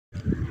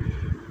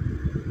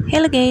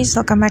Hello guys,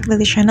 welcome back to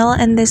the channel.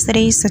 In this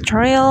today's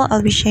tutorial,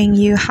 I'll be showing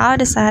you how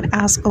to set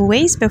ask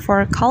always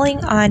before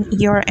calling on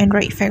your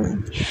Android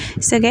phone.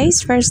 So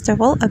guys, first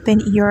of all, open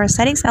your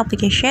settings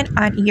application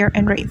on your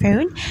Android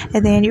phone,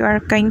 and then you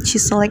are going to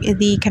select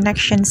the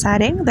connection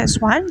setting. This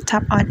one,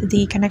 tap on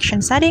the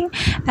connection setting,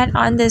 and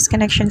on this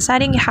connection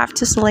setting, you have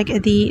to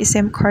select the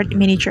SIM card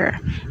manager.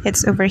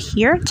 It's over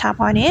here,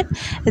 tap on it.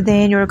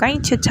 Then you're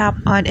going to tap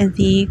on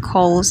the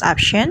calls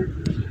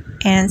option,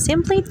 and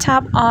simply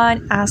tap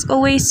on ask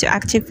always to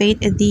activate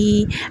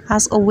the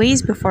ask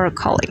always before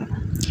calling.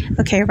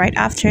 Okay, right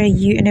after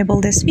you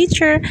enable this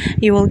feature,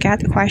 you will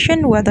get a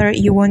question whether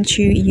you want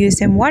to use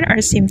SIM1 or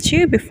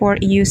SIM2 before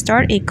you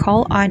start a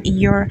call on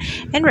your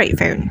Android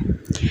phone.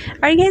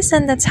 Alright guys,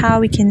 and that's how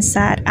we can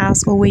set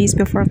ask always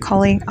before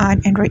calling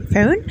on Android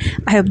phone.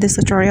 I hope this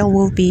tutorial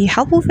will be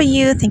helpful for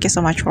you. Thank you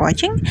so much for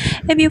watching.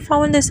 If you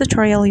found this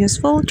tutorial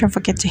useful, don't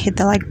forget to hit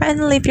the like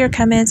button, leave your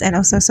comments, and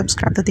also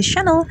subscribe to this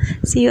channel.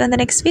 See you in the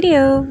next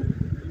video.